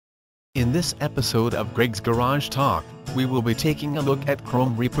In this episode of Greg's Garage Talk, we will be taking a look at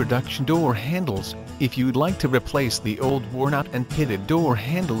chrome reproduction door handles. If you'd like to replace the old worn-out and pitted door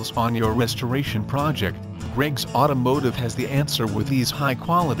handles on your restoration project, Greg's Automotive has the answer with these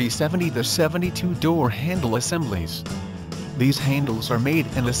high-quality 70-72 door handle assemblies. These handles are made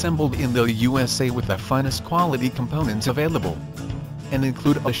and assembled in the USA with the finest quality components available, and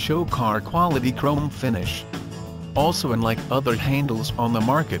include a show car quality chrome finish. Also, unlike other handles on the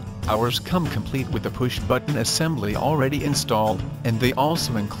market, ours come complete with the push-button assembly already installed, and they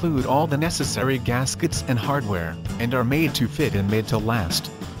also include all the necessary gaskets and hardware, and are made to fit and made to last.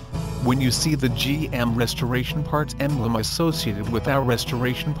 When you see the GM Restoration Parts emblem associated with our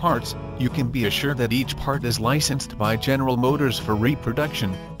restoration parts, you can be assured that each part is licensed by General Motors for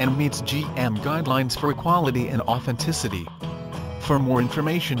reproduction, and meets GM guidelines for quality and authenticity. For more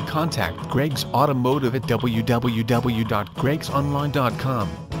information, contact Greg's Automotive at www.gregsonline.com.